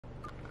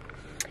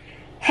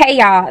Hey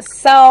y'all,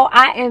 so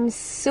I am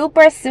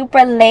super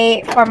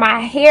late for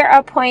my hair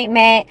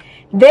appointment.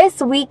 This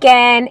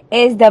weekend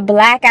is the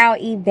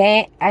Blackout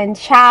event, and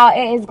child,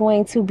 it is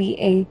going to be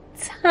a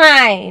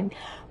time.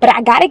 But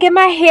I gotta get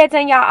my hair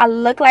done, y'all. I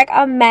look like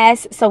a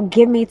mess, so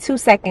give me 2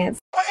 seconds.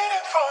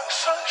 Waiting for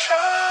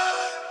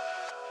sunshine.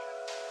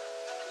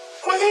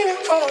 Waiting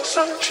for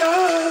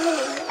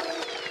sunshine.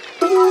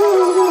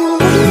 Ooh,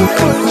 waiting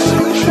for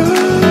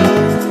sunshine.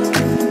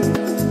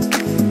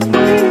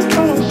 Waiting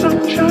for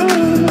sunshine.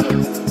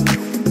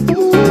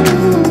 Ooh,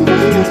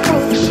 waiting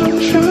for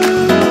sunshine.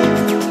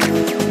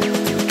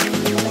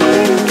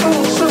 Waiting for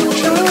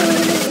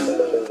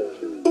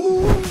sunshine.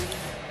 Ooh.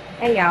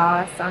 Hey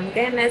y'all, so I'm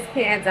getting this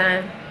hair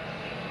done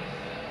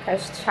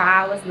because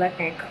child was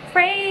looking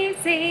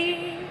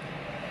crazy.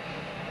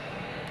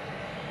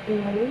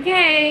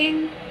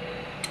 Okay.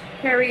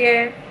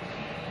 Period.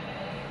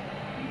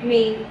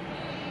 Me.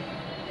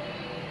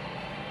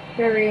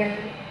 Period.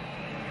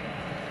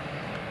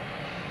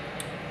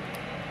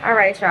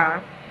 Alright,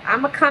 y'all.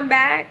 I'ma come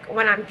back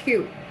when I'm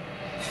cute.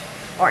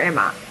 Or am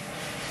I?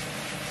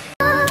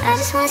 I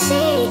just wanna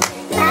see,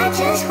 I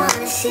just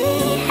wanna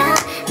see how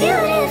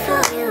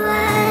beautiful you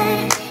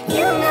are.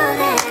 You know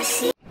that I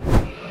see.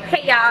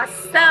 Hey y'all,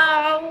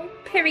 so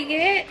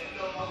period.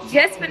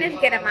 Just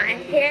finished getting my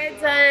hair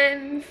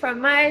done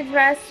from my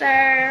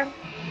dresser.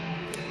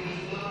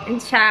 And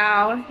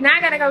child, now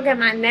I gotta go get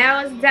my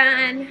nails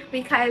done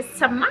because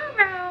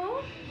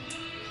tomorrow,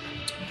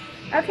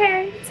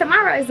 okay,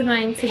 tomorrow is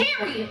going to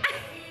be,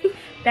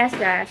 that's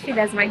right, she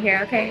does my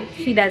hair, okay?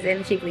 She does it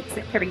and she bleeps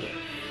it, period.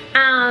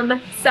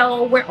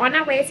 So we're on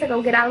our way to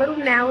go get our little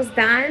nails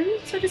done.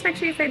 So just make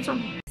sure you stay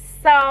tuned.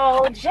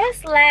 So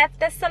just left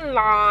the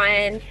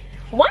salon.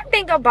 One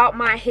thing about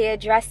my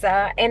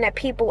hairdresser and the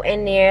people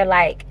in there,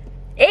 like,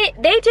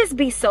 they just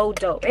be so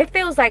dope. It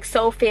feels like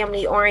so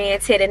family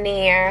oriented in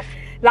there.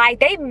 Like,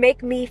 they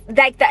make me,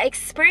 like, the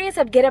experience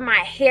of getting my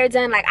hair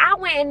done, like, I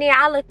went in there,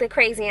 I looked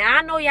crazy, and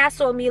I know y'all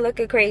saw me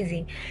looking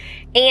crazy,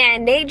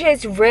 and they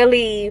just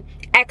really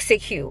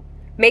execute,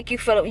 make you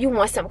feel you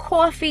want some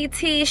coffee,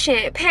 tea,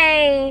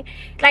 champagne.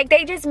 Like,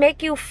 they just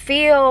make you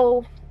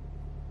feel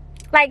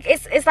like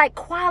it's like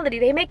quality.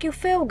 They make you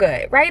feel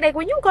good, right? Like,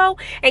 when you go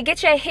and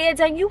get your hair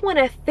done, you want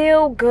to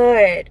feel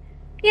good.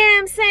 You know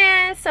what I'm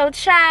saying? So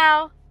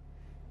child,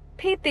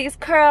 peep these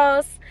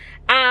curls.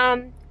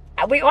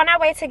 We're on our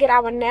way to get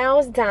our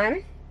nails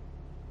done,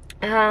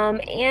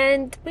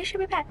 and we should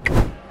be back.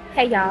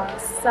 Hey y'all,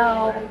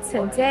 so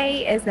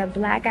today is the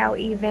Blackout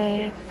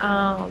event.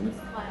 I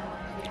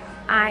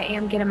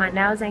am getting my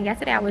nails done.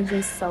 Yesterday I was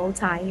just so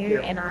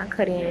tired and I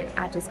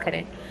just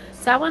couldn't.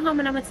 So I went home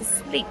and I went to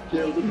sleep.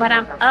 But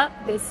I'm up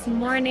this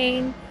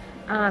morning,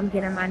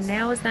 getting my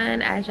nails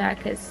done. As y'all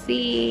could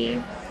see,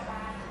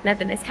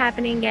 nothing is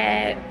happening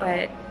yet,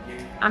 but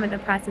I'm in the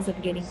process of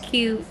getting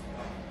cute.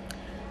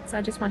 So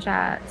I just want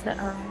y'all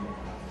to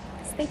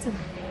stay tuned.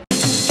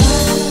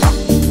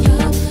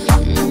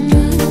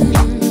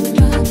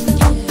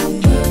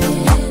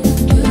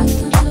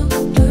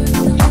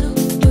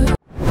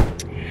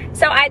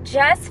 So I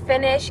just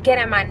finished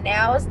getting my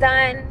nails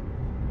done.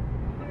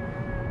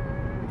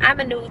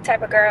 I'm a nude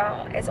type of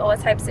girl. It's all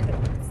types of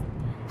nudes.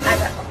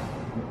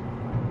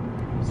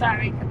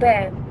 Sorry,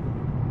 babe.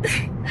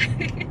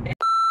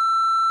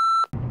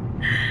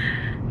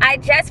 I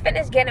just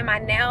finished getting my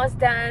nails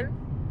done.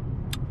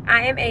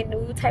 I am a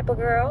nude type of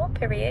girl,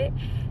 period.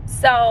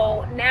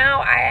 So now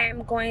I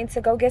am going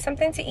to go get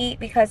something to eat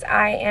because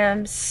I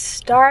am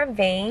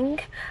starving.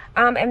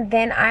 And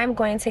then I'm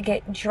going to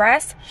get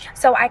dressed.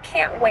 So I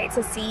can't wait for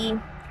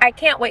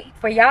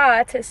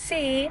y'all to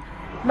see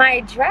my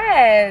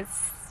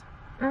dress.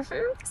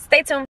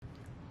 Stay tuned.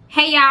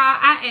 Hey y'all,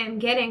 I am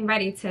getting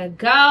ready to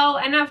go.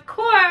 And of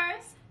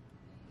course,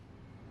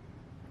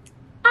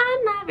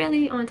 I'm not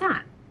really on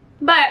time.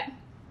 But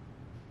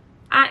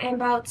I am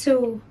about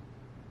to,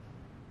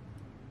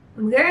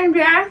 I'm getting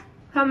there,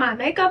 put my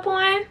makeup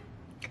on,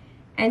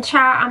 and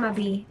child, I'm gonna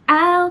be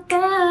out the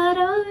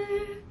door,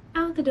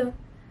 out the door,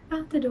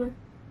 out the door.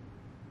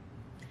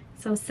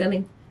 So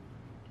silly.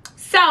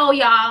 So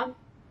y'all,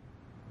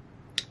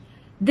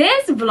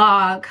 this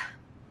vlog,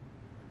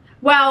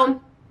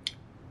 well,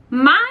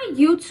 my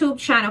YouTube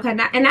channel, and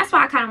that's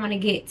why I kind of want to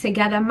get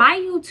together. My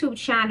YouTube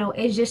channel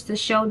is just to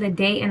show the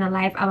day in the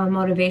life of a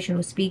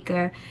motivational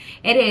speaker.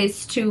 It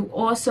is to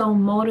also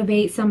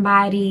motivate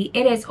somebody.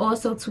 It is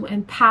also to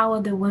empower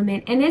the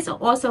women. And it's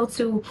also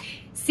to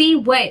see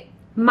what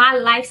my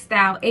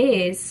lifestyle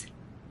is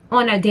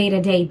on a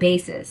day-to-day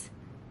basis.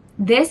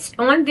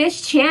 On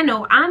this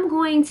channel, I'm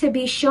going to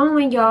be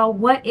showing y'all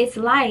what it's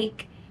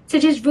like to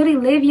just really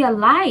live your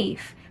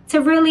life.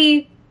 To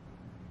really,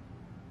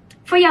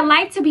 for your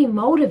life to be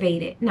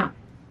motivated. No,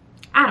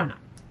 I don't know.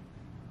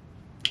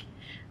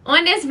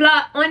 On this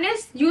vlog, on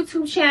this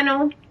YouTube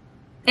channel,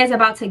 is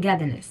about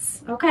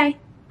togetherness, okay?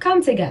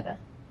 Come together.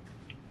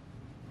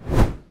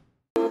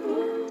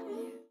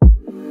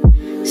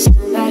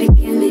 Somebody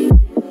give me,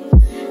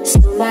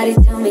 somebody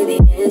tell me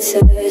the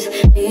answers.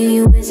 Me and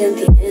you isn't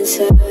the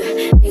answer.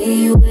 Me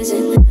and you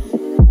isn't.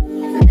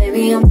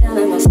 Maybe I'm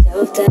telling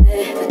myself that,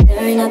 but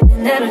there ain't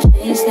nothing that'll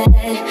change that.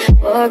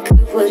 What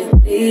good would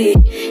it be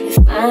if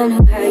I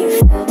knew how you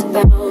felt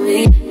about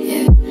me?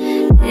 Yeah,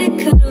 it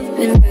could have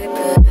been right,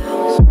 but I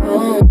was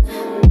wrong.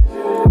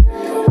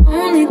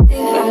 Only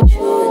think about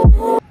you and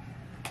you.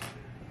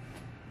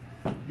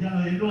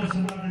 Yeah, you're doing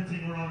some other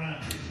thing around now.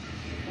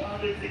 What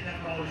other thing that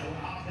brought you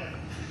out there?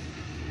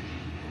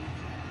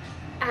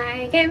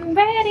 I am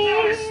ready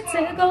to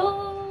go.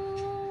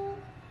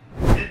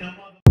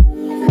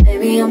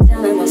 Maybe I'm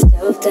telling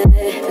myself that,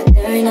 but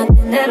there ain't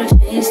nothing that'll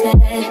change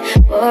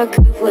that. What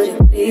good would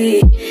it be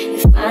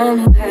if I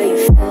knew how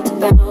you felt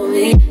about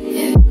me?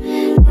 Yeah,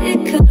 it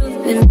could have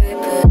been right,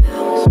 but I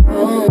was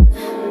wrong.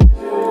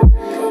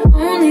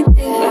 Only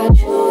think about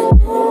you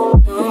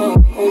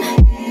and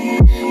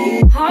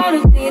you. Part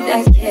of me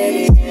that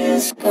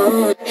carries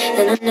gone,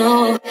 and I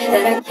know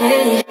that I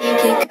can't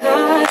get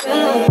caught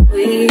up.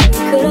 We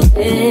could have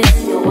been,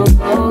 no, I'm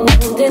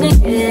holding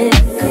it in,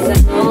 'cause I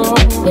know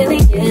in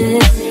the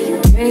end you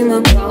dream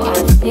about, I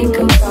think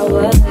about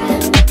what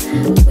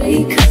we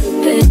could have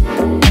been,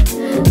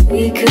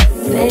 we could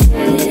have been,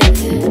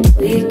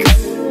 we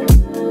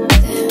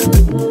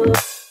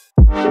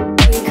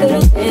could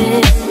have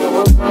been, no,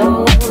 I'm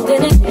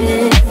holding it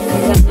in,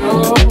 'cause I know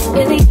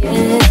in the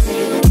end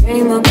you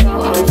dream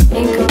about, I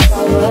think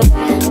about what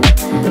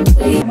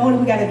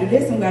we gotta do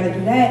this and we gotta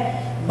do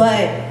that.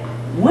 But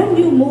when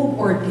you move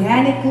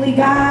organically,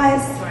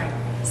 guys,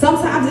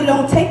 sometimes it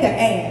don't take an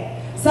ad.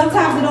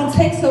 Sometimes it don't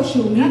take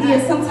social media.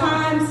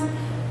 Sometimes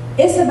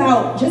it's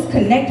about just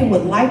connecting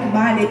with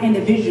like-minded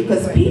individuals,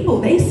 because people,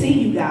 they see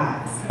you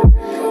guys.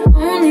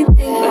 Only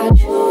think about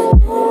you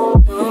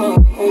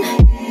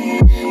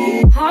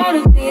and part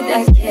of me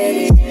that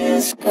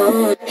carries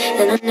gone,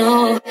 and I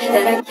know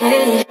that I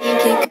can't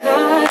get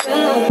caught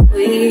up.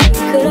 We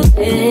could have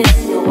been,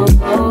 no, I'm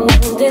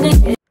holding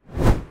it.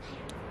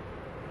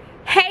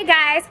 Hey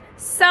guys,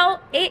 so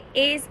it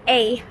is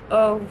a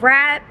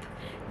wrap.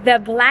 The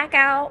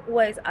blackout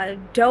was a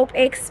dope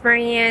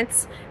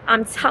experience.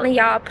 I'm telling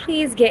y'all,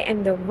 please get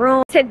in the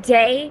room.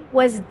 Today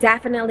was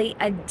definitely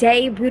a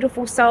day,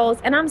 beautiful souls,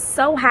 and I'm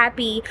so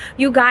happy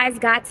you guys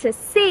got to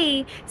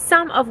see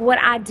some of what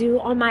I do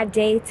on my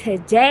day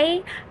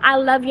today. I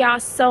love y'all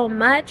so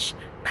much.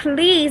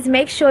 Please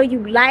make sure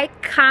you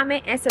like,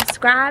 comment, and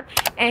subscribe,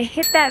 and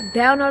hit that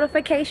bell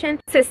notification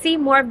to see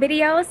more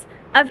videos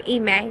of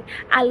EMAE.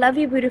 I love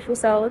you, beautiful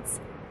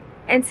souls.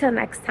 Until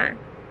next time.